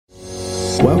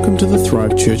Welcome to the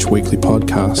Thrive Church Weekly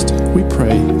Podcast. We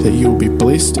pray that you will be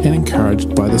blessed and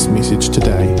encouraged by this message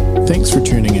today. Thanks for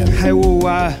tuning in. Hey,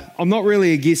 well, I'm not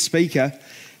really a guest speaker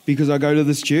because I go to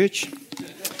this church.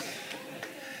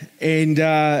 And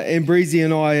Breezy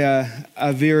and I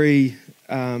are very,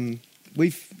 I'm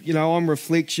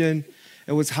reflection.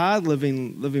 It was hard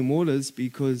living Waters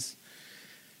because,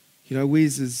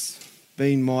 Wes has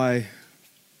been my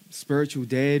spiritual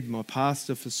dad, my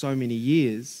pastor for so many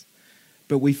years.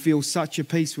 But we feel such a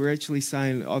peace. We're actually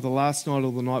saying either last night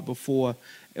or the night before,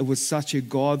 it was such a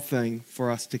God thing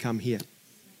for us to come here.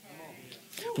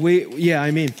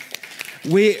 Amen.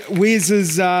 Wes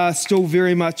is still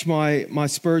very much my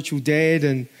spiritual dad,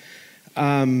 and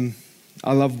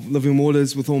I love Living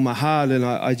Waters with all my heart, and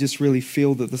I just really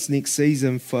feel that this next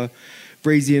season for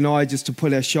Breezy and I just to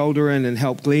put our shoulder in and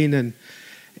help Glenn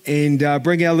and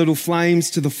bring our little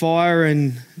flames to the fire,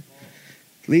 and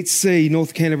let's see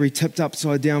North Canterbury tipped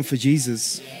upside down for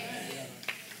Jesus.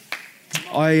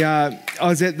 I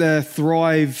was at the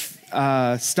Thrive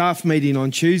staff meeting on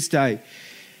Tuesday,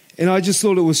 and I just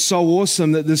thought it was so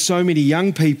awesome that there's so many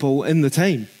young people in the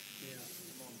team.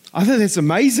 I think that's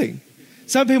amazing.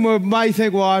 Some people may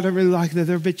think, well, I don't really like that,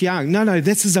 they're a bit young. No,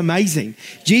 this is amazing.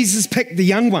 Jesus picked the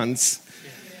young ones.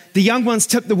 The young ones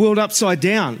tipped the world upside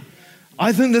down.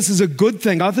 I think this is a good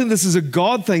thing. I think this is a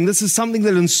God thing. This is something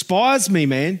that inspires me,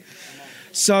 man.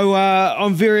 So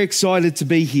I'm very excited to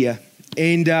be here.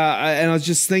 And I was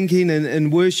just thinking in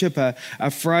worship,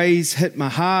 a phrase hit my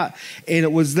heart, and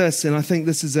it was this. And I think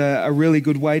this is a really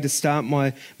good way to start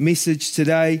my message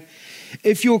today.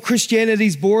 If your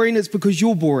Christianity's boring, it's because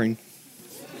you're boring.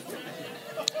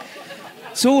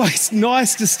 It's always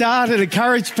nice to start and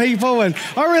encourage people, and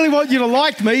I really want you to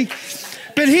like me.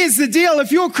 But here's the deal.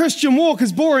 If your Christian walk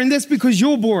is boring, that's because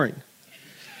you're boring.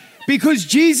 Because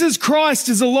Jesus Christ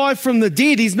is alive from the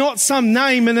dead. He's not some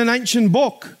name in an ancient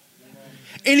book.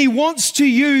 And he wants to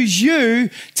use you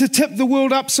to tip the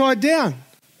world upside down.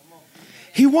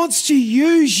 He wants to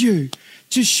use you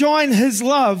to shine his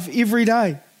love every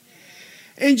day.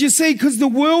 And you see, because the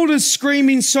world is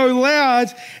screaming so loud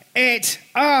at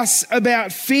us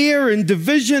about fear and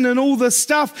division and all this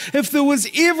stuff, if there was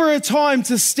ever a time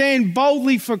to stand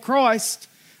boldly for Christ,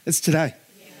 it's today.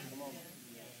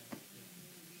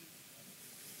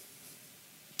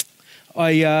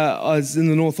 I was in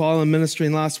the North Island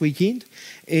ministering last weekend,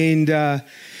 and on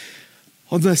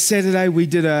the Saturday we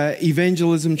did a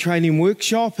evangelism training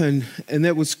workshop, and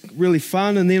that was really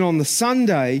fun. And then on the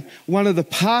Sunday, one of the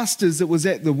pastors that was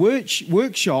at the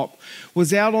workshop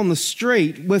was out on the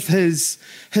street with his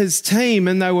team,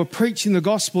 and they were preaching the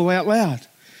gospel out loud.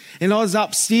 And I was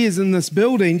upstairs in this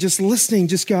building just listening,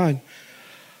 just going,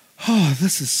 oh,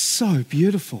 this is so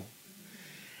beautiful.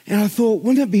 And I thought,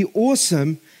 wouldn't it be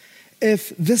awesome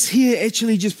if this here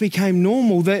actually just became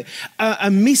normal, that a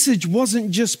message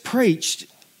wasn't just preached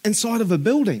inside of a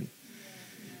building?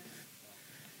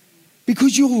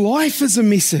 Because your life is a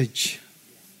message.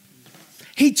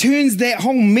 He turns that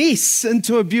whole mess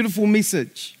into a beautiful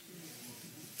message.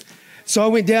 So I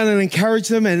went down and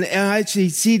encouraged them, and I actually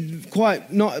said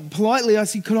quite not politely, I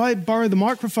said, could I borrow the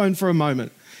microphone for a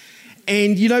moment?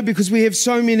 And, because we have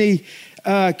so many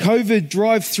COVID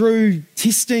drive-through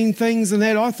testing things and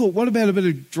that, I thought, what about a bit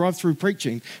of drive-through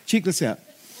preaching? Check this out.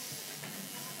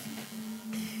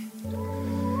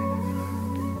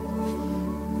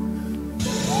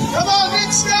 Come on,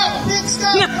 next up, hear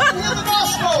the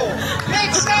gospel.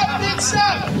 Next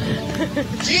up.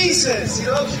 Jesus, he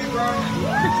loves you, bro. He's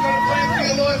got a plan for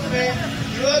your life, man.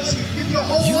 He loves you. Give your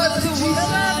whole life to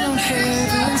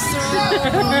Jesus.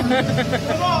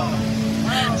 Come on.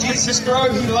 Jesus,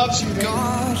 bro, he loves you,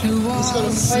 man. He's got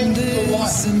a plan for your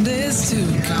life.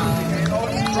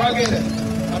 Drug addict.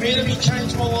 I'm here to be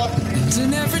changed my life, man. And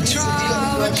in every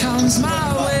trial that comes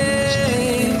my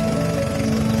way,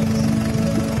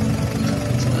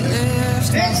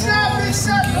 Next up,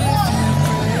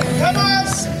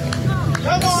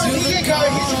 come on, here you go.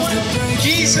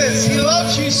 Jesus, he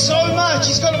loves you so much.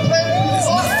 He's got a plan for your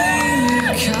life. nothing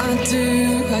you can't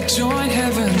do. I join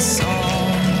heaven's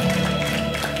song.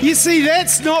 You see,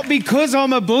 that's not because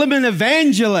I'm a blimmin'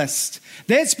 evangelist.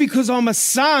 That's because I'm a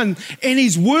son and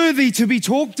he's worthy to be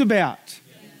talked about.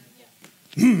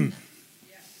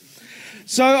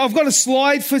 So I've got a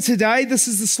slide for today. This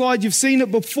is the slide. You've seen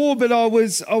it before, but I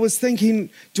was thinking,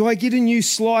 do I get a new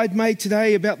slide made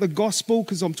today about the gospel?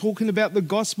 Because I'm talking about the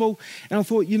gospel. And I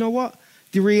thought, you know what?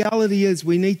 The reality is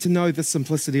we need to know the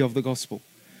simplicity of the gospel.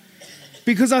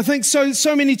 Because I think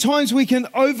so many times we can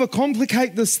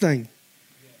overcomplicate this thing.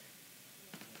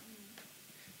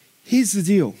 Here's the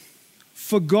deal.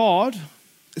 For God,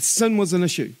 sin was an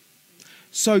issue.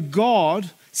 So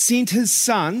God sent his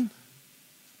son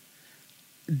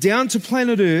down to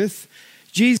planet Earth.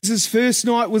 Jesus' first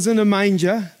night was in a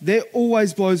manger. That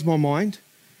always blows my mind.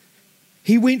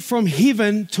 He went from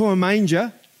heaven to a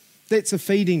manger. That's a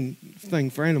feeding thing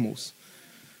for animals.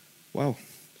 Wow.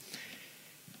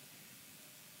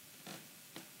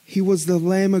 He was the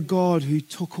Lamb of God who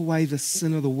took away the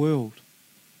sin of the world.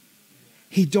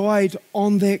 He died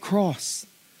on that cross.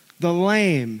 The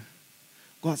Lamb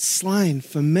got slain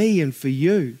for me and for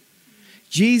you.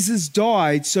 Jesus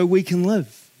died so we can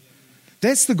live.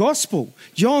 That's the gospel.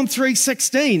 John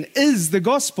 3:16 is the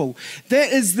gospel.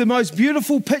 That is the most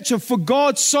beautiful picture. For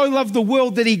God so loved the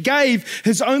world that he gave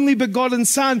his only begotten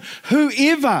son.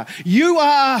 Whoever, you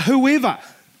are a whoever.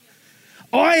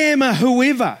 I am a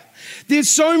whoever. There's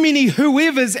so many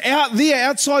whoever's out there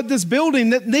outside this building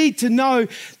that need to know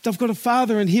they've got a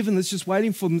Father in heaven that's just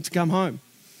waiting for them to come home.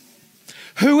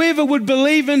 Whoever would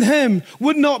believe in him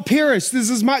would not perish. There's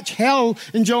as much hell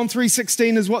in John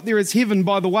 3:16 as what there is heaven,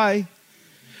 by the way.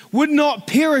 Would not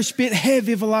perish but have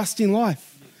everlasting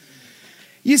life.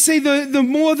 You see, the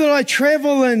more that I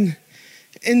travel and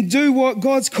do what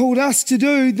God's called us to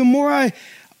do, the more I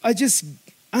just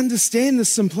understand the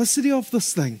simplicity of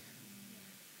this thing.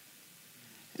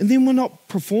 And then we're not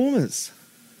performers.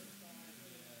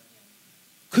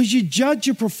 Because you judge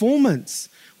your performance.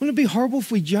 Wouldn't it be horrible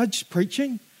if we judged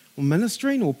preaching or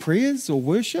ministering or prayers or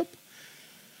worship?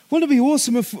 Wouldn't it be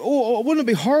awesome or wouldn't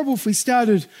it be horrible if we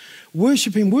started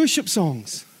worshiping worship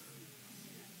songs?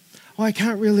 Oh, I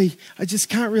just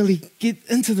can't really get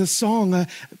into the song.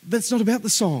 But it's not about the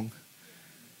song.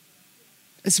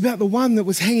 It's about the one that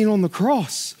was hanging on the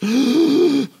cross,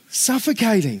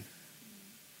 suffocating.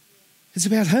 It's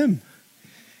about him.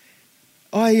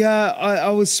 I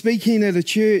was speaking at a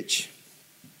church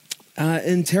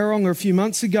in Tauranga a few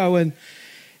months ago, and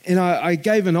I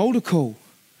gave an altar call.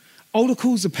 Altar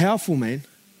calls are powerful, man.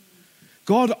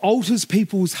 God alters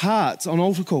people's hearts on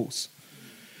altar calls.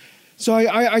 So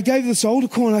I gave this altar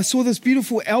call, and I saw this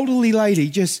beautiful elderly lady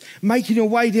just making her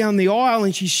way down the aisle,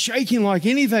 and she's shaking like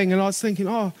anything. And I was thinking,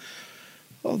 oh,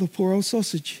 the poor old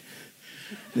sausage.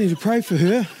 I need to pray for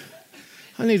her.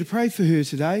 I need to pray for her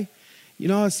today. You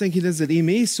know, I was thinking, is it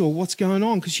MS or what's going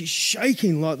on? Because she's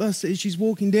shaking like this as she's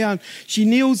walking down. She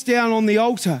kneels down on the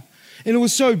altar. And it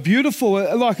was so beautiful.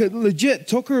 Like it legit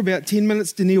took her about 10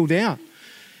 minutes to kneel down.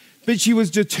 But she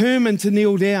was determined to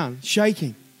kneel down,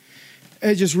 shaking.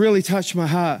 It just really touched my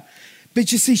heart.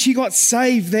 But you see, she got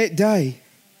saved that day.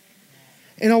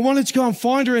 And I wanted to go and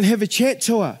find her and have a chat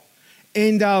to her.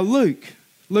 And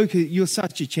Luke, you're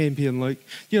such a champion, Luke.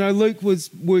 You know, Luke was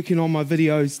working on my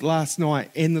videos last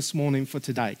night and this morning for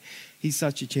today. He's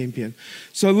such a champion.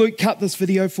 So Luke cut this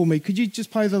video for me. Could you just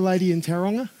play the lady in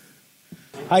Tauranga?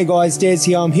 Hey guys, Dad's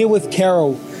here. I'm here with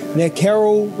Carol. Now,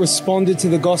 Carol responded to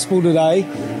the gospel today.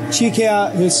 Check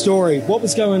out her story. What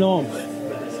was going on?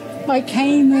 I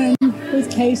came in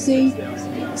with Casey,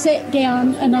 sat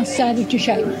down, and I started to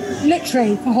shake.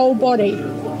 Literally, the whole body.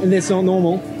 And that's not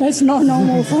normal? That's not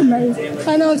normal for me.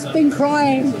 And I've been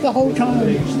crying the whole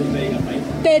time.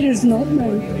 That is not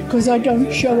me, because I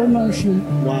don't show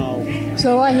emotion. Wow.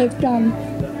 So I have done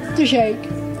the shake,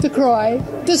 the cry,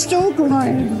 the still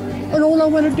crying. And all I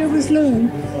want to do is learn.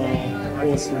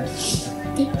 Oh, awesome.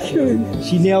 Thank you.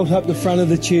 She knelt up the front of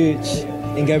the church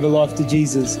and gave her life to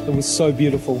Jesus. It was so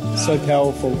beautiful, so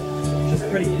powerful.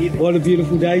 What a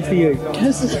beautiful day for you.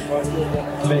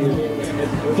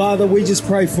 Father, we just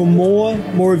pray for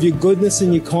more of your goodness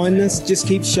and your kindness. Just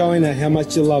keep showing her how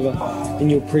much you love her. In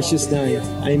your precious name.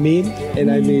 Amen and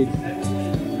amen.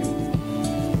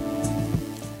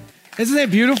 Isn't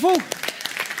that beautiful?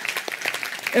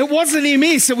 It wasn't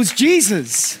MS, it was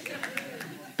Jesus.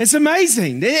 It's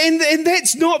amazing. And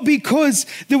that's not because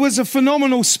there was a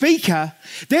phenomenal speaker.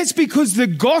 That's because the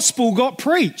gospel got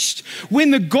preached.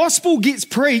 When the gospel gets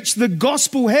preached, the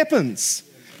gospel happens.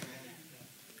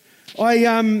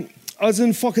 I was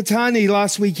in Whakatane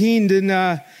last weekend and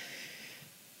I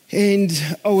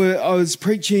was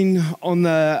preaching on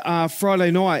the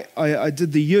Friday night. I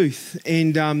did the youth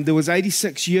and there was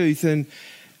 86 youth, and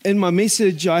in my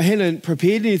message I hadn't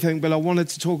prepared anything, but I wanted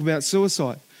to talk about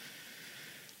suicide.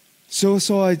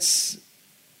 Suicide's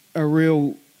a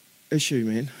real issue,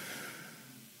 man.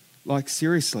 Like,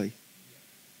 seriously.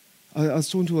 I was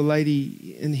talking to a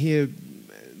lady in here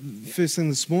first thing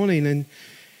this morning, and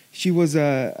she was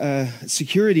a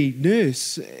security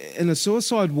nurse in a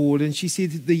suicide ward, and she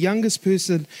said the youngest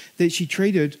person that she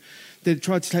treated that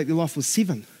tried to take their life was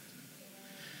 7.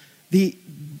 The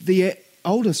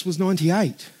oldest was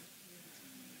 98.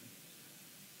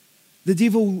 The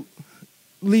devil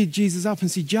led Jesus up and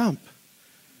said, jump.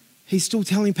 He's still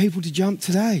telling people to jump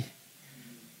today.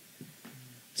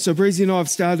 So Breezy and I have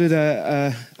started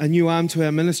a new arm to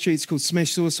our ministry. It's called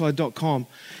smashsuicide.com.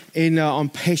 And I'm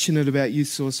passionate about youth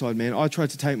suicide, man. I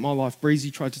tried to take my life.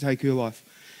 Breezy tried to take her life.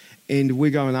 And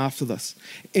we're going after this.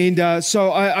 And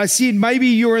so I said, maybe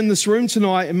you're in this room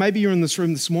tonight, and maybe you're in this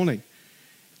room this morning,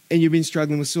 and you've been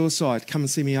struggling with suicide. Come and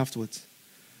see me afterwards.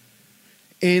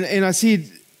 And I said,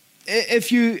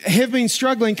 if you have been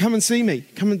struggling, come and see me.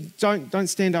 Come and don't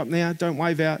stand up now. Don't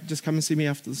wave out. Just come and see me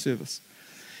after the service.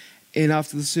 And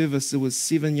after the service, there was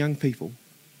 7 young people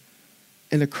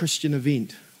in a Christian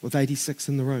event with 86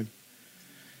 in the room.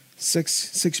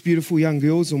 Six beautiful young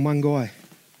girls and 1 guy.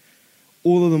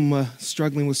 All of them were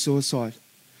struggling with suicide.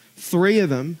 3 of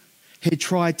them had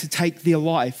tried to take their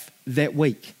life that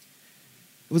week.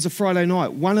 It was a Friday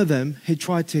night. 1 of them had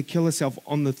tried to kill herself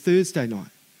on the Thursday night.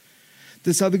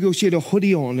 This other girl, she had a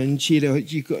hoodie on, and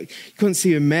you couldn't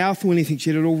see her mouth or anything. She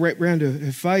had it all wrapped around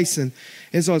her face. And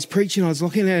as I was preaching, I was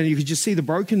looking at her, and you could just see the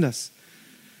brokenness.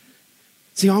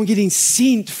 See, I'm getting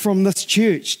sent from this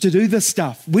church to do this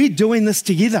stuff. We're doing this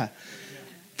together.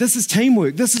 This is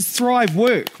teamwork. This is Thrive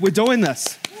work. We're doing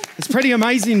this. It's pretty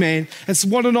amazing, man. It's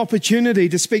what an opportunity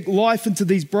to speak life into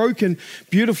these broken,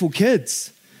 beautiful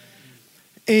kids.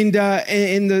 And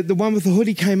the one with the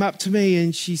hoodie came up to me,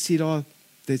 and she said, "Oh,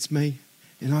 that's me."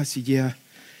 And I said, "Yeah.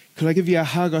 Could I give you a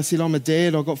hug?" I said, "I'm a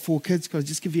dad. I've got 4 kids. Could I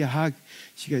just give you a hug?"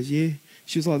 She goes, "Yeah."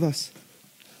 She was like this.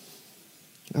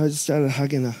 I just started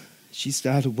hugging her. She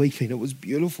started weeping. It was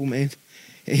beautiful, man.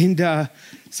 And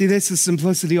see, that's the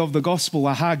simplicity of the gospel,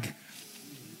 a hug.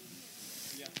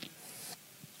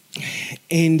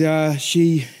 And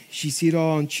she said,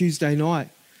 "Oh, on Tuesday night,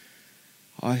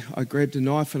 I grabbed a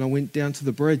knife and I went down to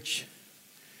the bridge."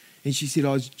 And she said,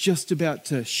 "I was just about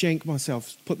to shank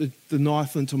myself, put the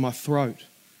knife into my throat."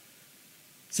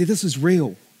 See, this is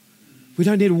real. We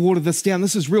don't need to water this down.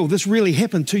 This is real. This really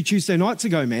happened 2 Tuesday nights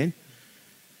ago, man.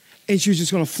 And she was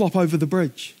just going to flop over the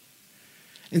bridge.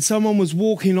 And someone was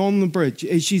walking on the bridge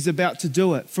as she's about to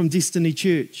do it from Destiny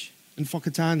Church in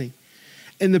Whakatane.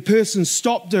 And the person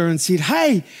stopped her and said,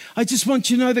 "Hey, I just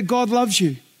want you to know that God loves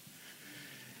you."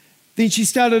 Then she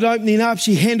started opening up.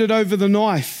 She handed over the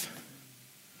knife.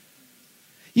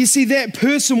 You see, that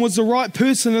person was the right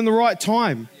person in the right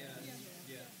time.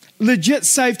 Legit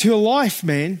saved her life,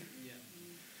 man.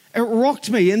 It rocked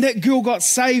me. And that girl got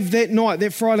saved that night,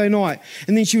 that Friday night.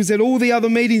 And then she was at all the other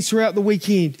meetings throughout the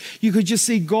weekend. You could just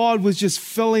see God was just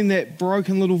filling that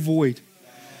broken little void.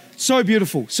 So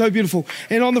beautiful, so beautiful.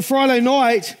 And on the Friday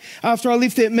night, after I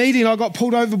left that meeting, I got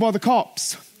pulled over by the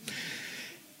cops.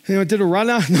 And I did a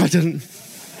runner. No, I didn't.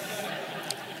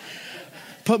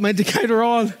 Put my indicator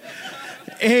on.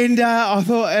 And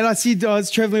I said, I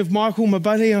was traveling with Michael, my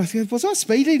buddy, and I said, "Was I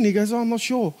speeding?" And he goes, "Oh, I'm not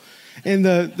sure." And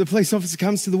the police officer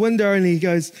comes to the window and he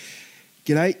goes,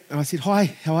 "G'day." And I said,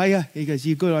 "Hi, how are you?" He goes,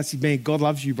 "You good?" I said, "Man, God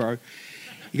loves you, bro."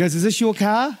 He goes, "Is this your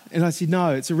car?" And I said,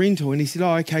 "No, it's a rental." And he said,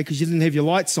 "Oh, okay, because you didn't have your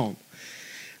lights on."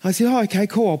 I said, "Oh, okay,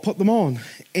 cool, I'll put them on."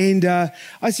 And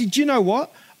I said, "Do you know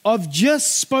what? I've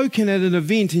just spoken at an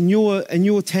event in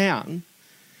your town,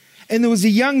 and there was a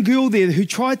young girl there who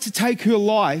tried to take her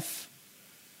life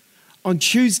on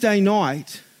Tuesday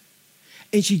night,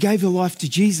 and she gave her life to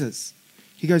Jesus."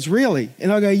 He goes, "Really?"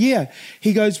 And I go, "Yeah."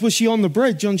 He goes, "Was she on the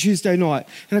bridge on Tuesday night?"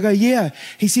 And I go, "Yeah."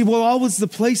 He said, "Well, I was the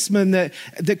policeman that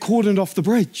cordoned off the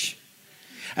bridge."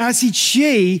 And I said,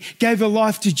 "She gave her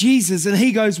life to Jesus." And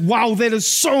he goes, "Wow, that is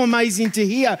so amazing to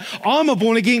hear. I'm a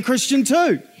born-again Christian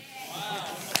too." Wow.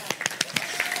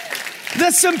 The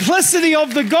simplicity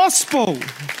of the gospel.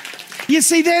 You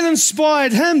see, that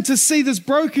inspired him to see this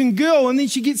broken girl, and then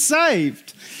she gets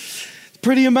saved. It's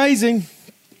pretty amazing.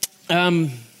 I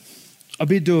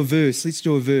better do a verse. Let's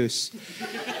do a verse.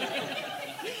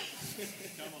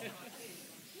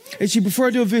 Actually, before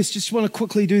I do a verse, just want to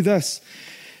quickly do this.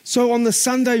 So on the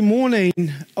Sunday morning,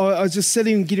 I was just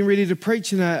sitting getting ready to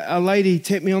preach, and a lady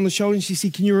tapped me on the shoulder and she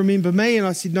said, "Can you remember me?" And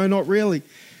I said, "No, not really."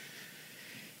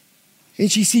 And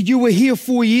she said, "You were here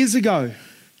 4 years ago,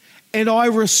 and I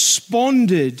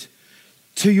responded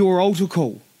to your altar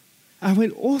call." I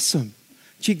went, "Awesome.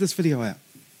 Check this video out."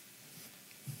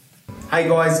 Hey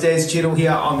guys, Daz Chettle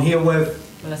here. I'm here with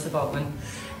Melissa Baldwin.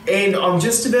 And I'm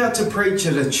just about to preach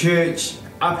at a church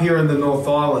up here in the North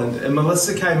Island, and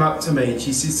Melissa came up to me and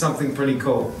she said something pretty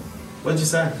cool. What'd you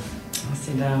say? I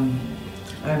said, I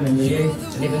remember you,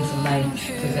 11th of May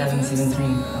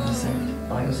 2017, I was saved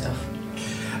by yourself.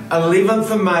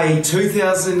 11th of May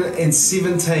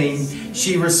 2017,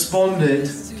 she responded.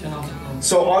 To an altar call.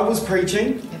 So I was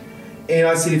preaching, and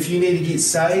I said, "If you need to get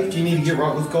saved, you need to get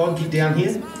right with God, get down here."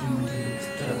 And I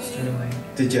did it straight away.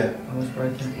 Did you? I was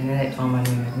broken, and at that time I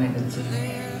knew I'd made the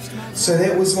decision. So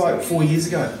that was like 4 years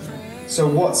ago.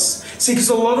 So see, because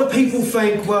a lot of people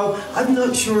think, well, I'm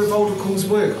not sure if altar calls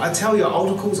work. I tell you,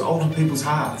 altar calls alter people's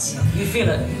hearts. You feel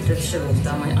it. The shivers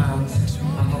down my arms,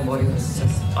 my whole body was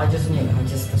just, I just knew,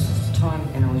 this was the time,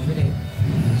 and I was ready.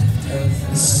 It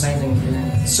was an amazing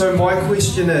feeling. So my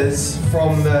question is,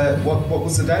 from the, what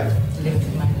was the date? 11th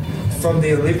of May. From the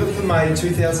 11th of May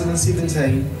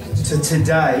 2017 to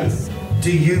today,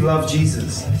 do you love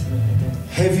Jesus?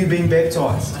 Have you been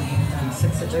baptised? I have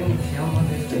 6th of June, if you're on my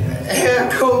birthday. How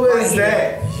cool is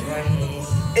that?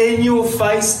 In your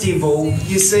face, devil.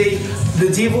 You see, the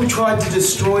devil tried to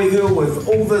destroy her with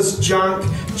all this junk,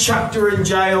 chucked her in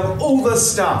jail, all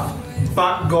this stuff.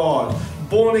 But God,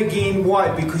 born again,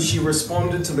 why? Because she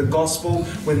responded to the gospel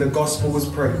when the gospel was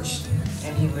preached.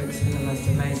 And he works in the most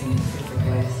amazing, perfect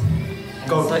ways. And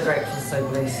God. I'm so grateful, so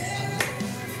blessed.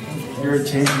 You're a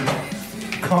champion.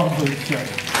 Can't believe it.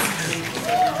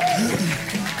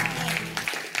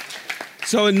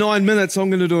 So in 9 minutes, I'm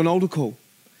going to do an altar call.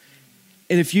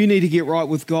 And if you need to get right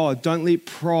with God, don't let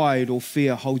pride or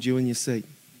fear hold you in your seat.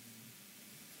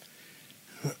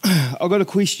 I've got a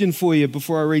question for you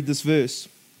before I read this verse.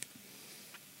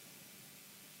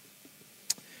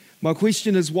 My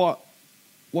question is, what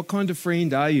kind of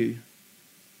friend are you?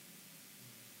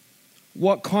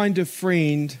 What kind of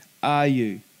friend are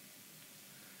you?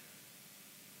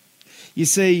 You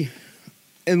see,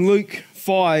 in Luke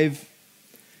 5,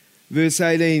 verse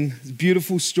 18, it's a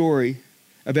beautiful story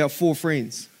about 4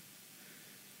 friends.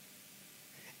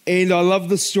 And I love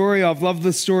the story. I've loved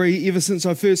the story ever since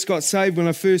I first got saved. When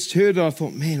I first heard it, I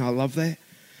thought, man, I love that.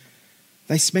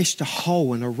 They smashed a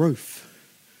hole in a roof.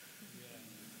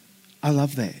 I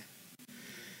love that.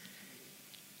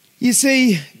 You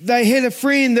see, they had a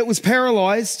friend that was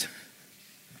paralyzed,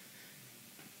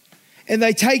 and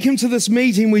they take him to this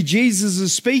meeting where Jesus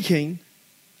is speaking,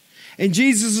 and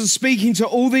Jesus is speaking to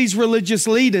all these religious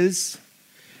leaders.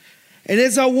 And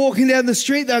as they're walking down the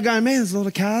street, they're going, man, there's a lot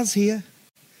of cars here,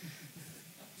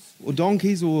 or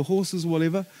donkeys or horses or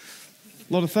whatever,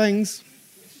 a lot of things.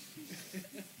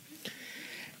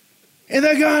 And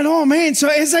they're going, oh man. So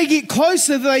as they get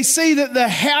closer, they see that the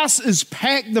house is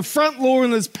packed, the front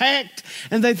lawn is packed,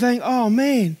 and they think, oh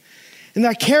man. And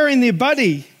they're carrying their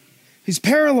buddy who's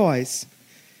paralyzed.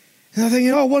 And they're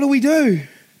thinking, oh, what do we do?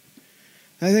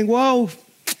 They think, well,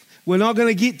 we're not going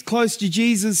to get close to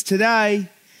Jesus today.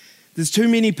 There's too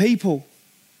many people.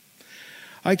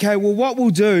 Okay, well, what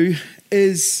we'll do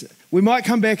is we might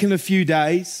come back in a few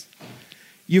days.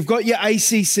 You've got your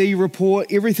ACC report,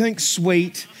 everything's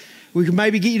sweet. We can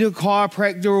maybe get you to a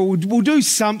chiropractor, or we'll do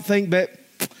something, but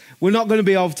we're not going to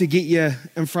be able to get you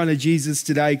in front of Jesus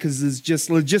today because there's just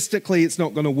logistically it's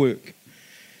not going to work.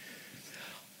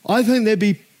 I think that'd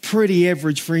be pretty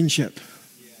average friendship.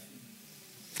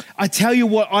 I tell you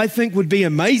what I think would be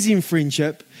amazing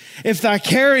friendship if they're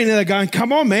carrying it, they're going,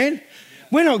 come on, man,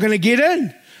 we're not going to get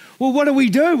in. Well, what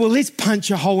do? Well, let's punch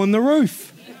a hole in the roof.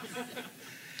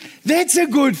 That's a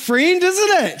good friend,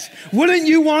 isn't it? Wouldn't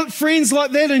you want friends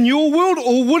like that in your world?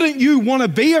 Or wouldn't you want to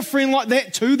be a friend like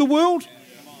that to the world?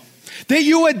 That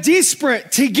you are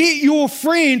desperate to get your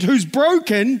friend who's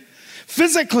broken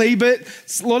physically, but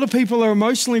a lot of people are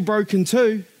emotionally broken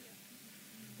too.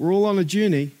 We're all on a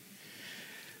journey.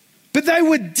 But they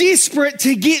were desperate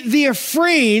to get their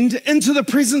friend into the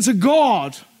presence of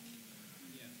God.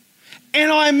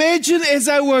 And I imagine as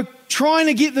they were trying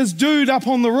to get this dude up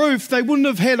on the roof, they wouldn't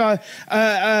have had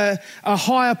a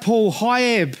higher pull, high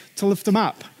ebb to lift him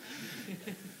up.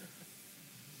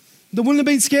 There wouldn't have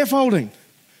been scaffolding.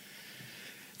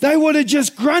 They would have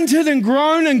just grunted and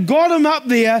groaned and got him up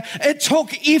there. It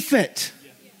took effort.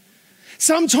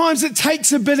 Sometimes it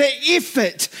takes a bit of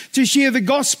effort to share the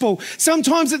gospel.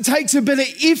 Sometimes it takes a bit of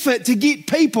effort to get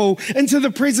people into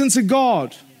the presence of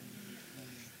God.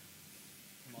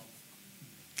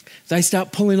 They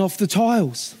start pulling off the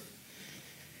tiles.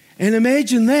 And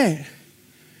imagine that.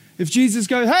 If Jesus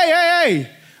goes, hey,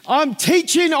 I'm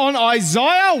teaching on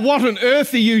Isaiah. What on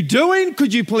earth are you doing?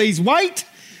 Could you please wait?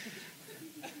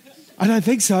 I don't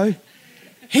think so.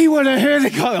 He would have heard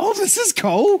it go, oh, this is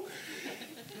cool.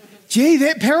 Gee,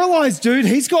 that paralyzed dude,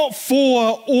 he's got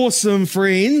 4 awesome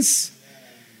friends.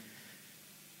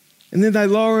 And then they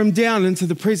lower him down into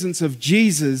the presence of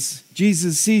Jesus.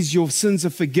 Jesus says your sins are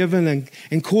forgiven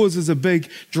and causes a big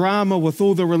drama with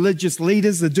all the religious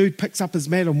leaders. The dude picks up his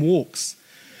mat and walks.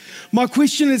 My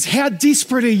question is, how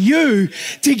desperate are you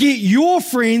to get your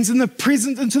friends into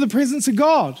the presence of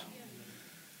God?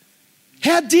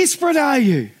 How desperate are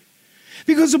you?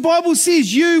 Because the Bible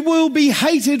says you will be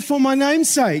hated for my name's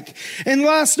sake. And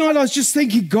last night I was just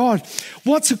thinking, God,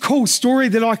 what's a cool story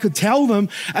that I could tell them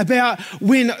about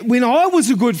when I was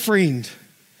a good friend?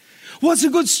 What's a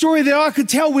good story that I could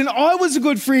tell when I was a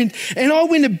good friend and I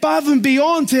went above and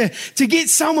beyond to get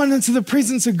someone into the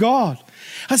presence of God?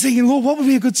 I was thinking, Lord, what would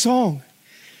be a good song?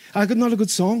 Not a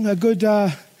good song, a good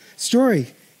story.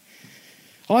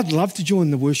 I'd love to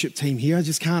join the worship team here. I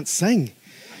just can't sing.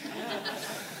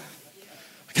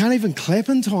 I can't even clap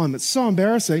in time. It's so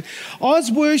embarrassing. I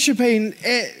was worshipping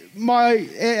at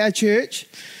our church,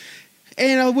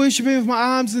 and I was worshipping with my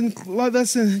arms and like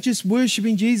this and just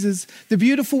worshipping Jesus. The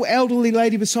beautiful elderly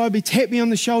lady beside me tapped me on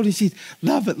the shoulder and said,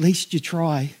 "Love, at least you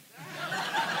try."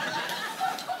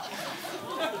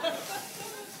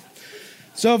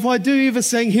 So if I do ever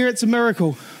sing here, it's a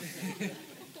miracle.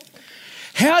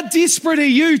 How desperate are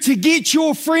you to get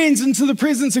your friends into the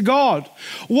presence of God?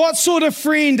 What sort of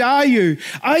friend are you?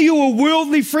 Are you a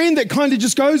worldly friend that kind of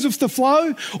just goes with the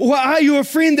flow? Or are you a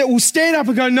friend that will stand up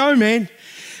and go, "No, man,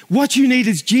 what you need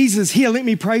is Jesus. Here, let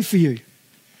me pray for you."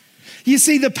 You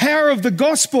see the power of the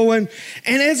gospel. And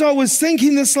as I was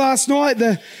thinking this last night,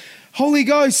 the Holy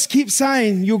Ghost kept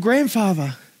saying, "Your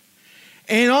grandfather."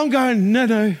 And I'm going,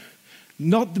 no,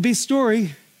 not the best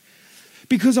story.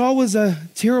 Because I was a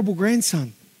terrible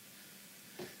grandson.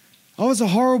 I was a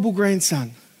horrible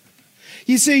grandson.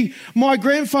 You see, my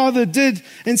grandfather did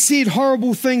and said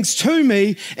horrible things to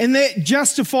me, and that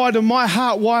justified in my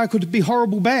heart why I could be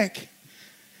horrible back.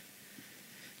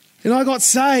 And I got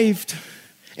saved,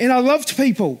 and I loved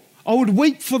people. I would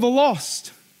weep for the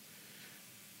lost.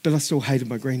 But I still hated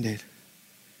my granddad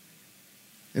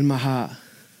in my heart.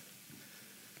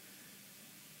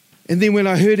 And then when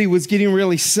I heard he was getting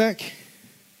really sick,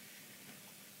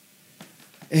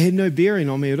 it had no bearing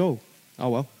on me at all. Oh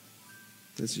well,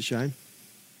 that's a shame.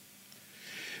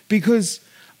 Because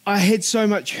I had so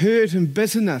much hurt and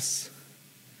bitterness.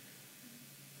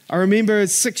 I remember a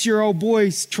 6-year-old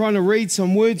boy trying to read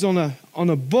some words on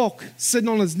a book, sitting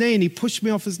on his knee, and he pushed me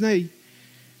off his knee.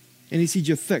 And he said,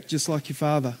 "You're thick, just like your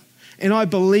father." And I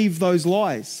believed those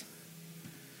lies.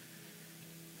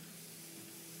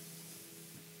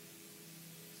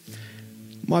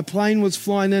 My plane was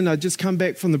flying in. I'd just come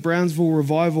back from the Brownsville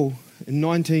revival in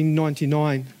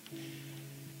 1999.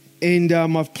 And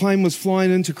my plane was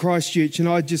flying into Christchurch, and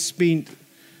I'd just spent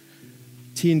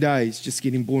 10 days just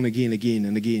getting born again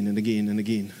and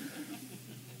again.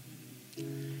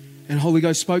 And Holy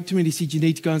Ghost spoke to me and he said, "You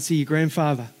need to go and see your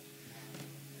grandfather."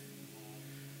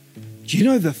 Do you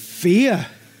know the fear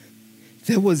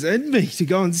that was in me to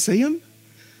go and see him?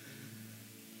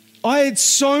 I had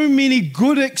so many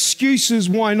good excuses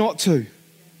why not to.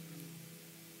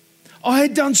 I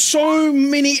had done so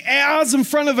many hours in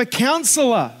front of a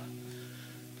counselor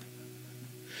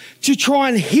to try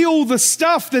and heal the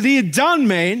stuff that he had done,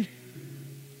 man.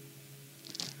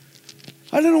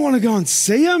 I didn't want to go and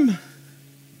see him.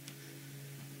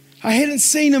 I hadn't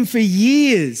seen him for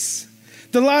years.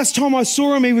 The last time I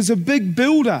saw him, he was a big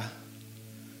builder.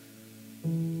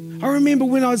 I remember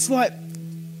when I was like,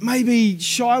 maybe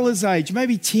Shiloh's age,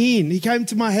 maybe 10. He came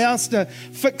to my house to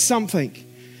fix something.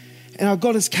 And I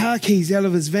got his car keys out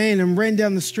of his van and ran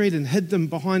down the street and hid them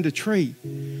behind a tree.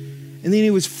 And then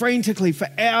he was frantically for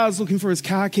hours looking for his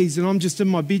car keys. And I'm just in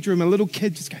my bedroom, a little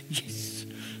kid just going, "Yes,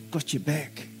 got your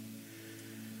back."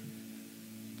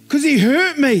 Because he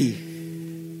hurt me.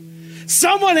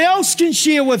 Someone else can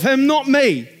share with him, not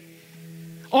me.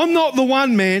 I'm not the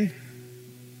one, man.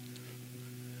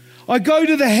 I go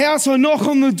to the house, I knock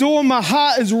on the door, my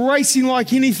heart is racing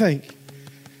like anything.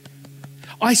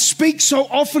 I speak so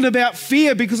often about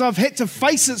fear because I've had to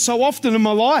face it so often in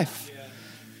my life.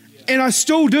 And I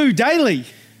still do daily.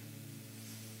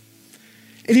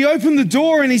 And he opened the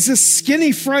door and he's this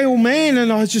skinny, frail man, and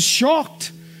I was just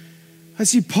shocked. I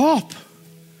said, "Pop."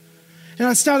 And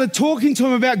I started talking to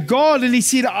him about God, and he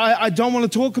said, I don't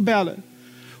want to talk about it.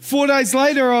 4 days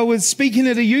later, I was speaking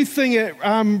at a youth thing at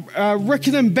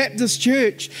Rickenham Baptist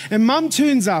Church, and Mum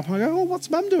turns up. I go, "Oh,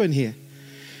 what's Mum doing here?"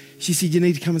 She said, "You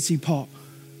need to come and see Pop."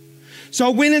 So I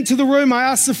went into the room, I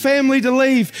asked the family to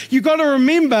leave. You got to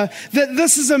remember that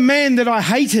this is a man that I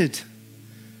hated.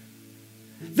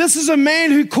 This is a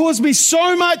man who caused me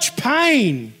so much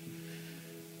pain.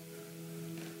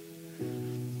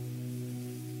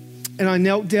 And I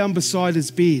knelt down beside his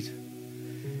bed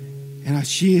and I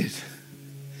shared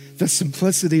the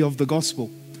simplicity of the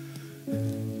gospel.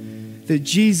 That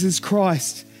Jesus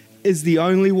Christ is the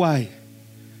only way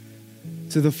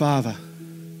to the Father.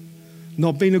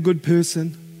 Not being a good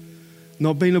person,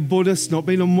 not being a Buddhist, not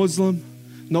being a Muslim,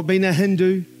 not being a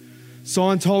Hindu,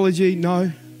 Scientology,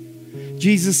 no.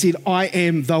 Jesus said, I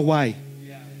am the way.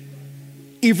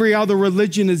 Every other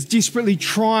religion is desperately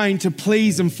trying to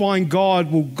please and find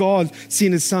God. Well, God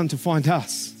sent his son to find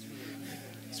us.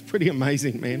 It's pretty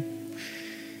amazing, man.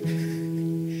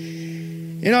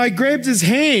 And I grabbed his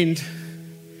hand.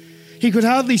 He could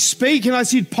hardly speak. And I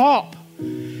said, Pop,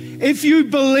 if you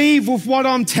believe with what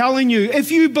I'm telling you, if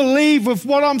you believe with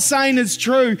what I'm saying is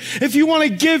true, if you want to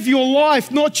give your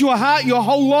life, not your heart, your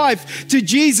whole life to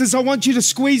Jesus, I want you to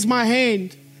squeeze my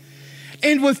hand.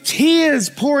 And with tears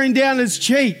pouring down his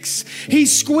cheeks,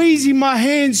 he's squeezing my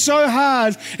hand so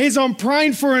hard as I'm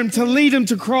praying for him to lead him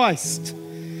to Christ.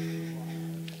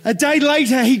 A day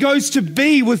later, he goes to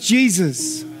be with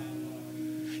Jesus.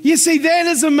 You see, that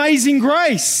is amazing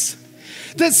grace.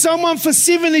 That someone for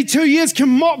 72 years can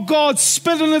mock God,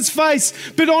 spit in his face,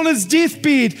 but on his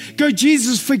deathbed, go,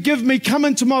 Jesus, forgive me, come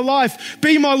into my life,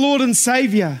 be my Lord and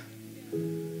Savior.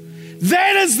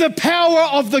 That is the power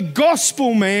of the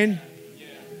gospel, man.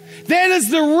 That is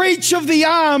the reach of the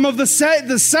arm of the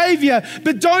Savior.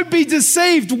 But don't be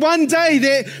deceived. One day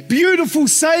that beautiful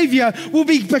Savior will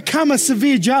become a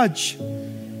severe judge.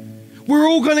 We're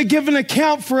all going to give an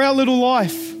account for our little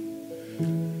life.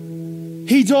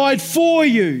 He died for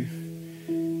you.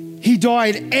 He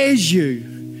died as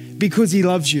you because he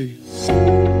loves you.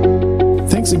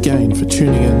 Thanks again for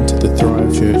tuning in to the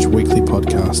Thrive Church Weekly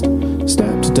Podcast. Stay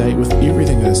up to date with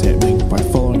everything that is happening by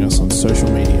following us on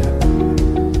social media.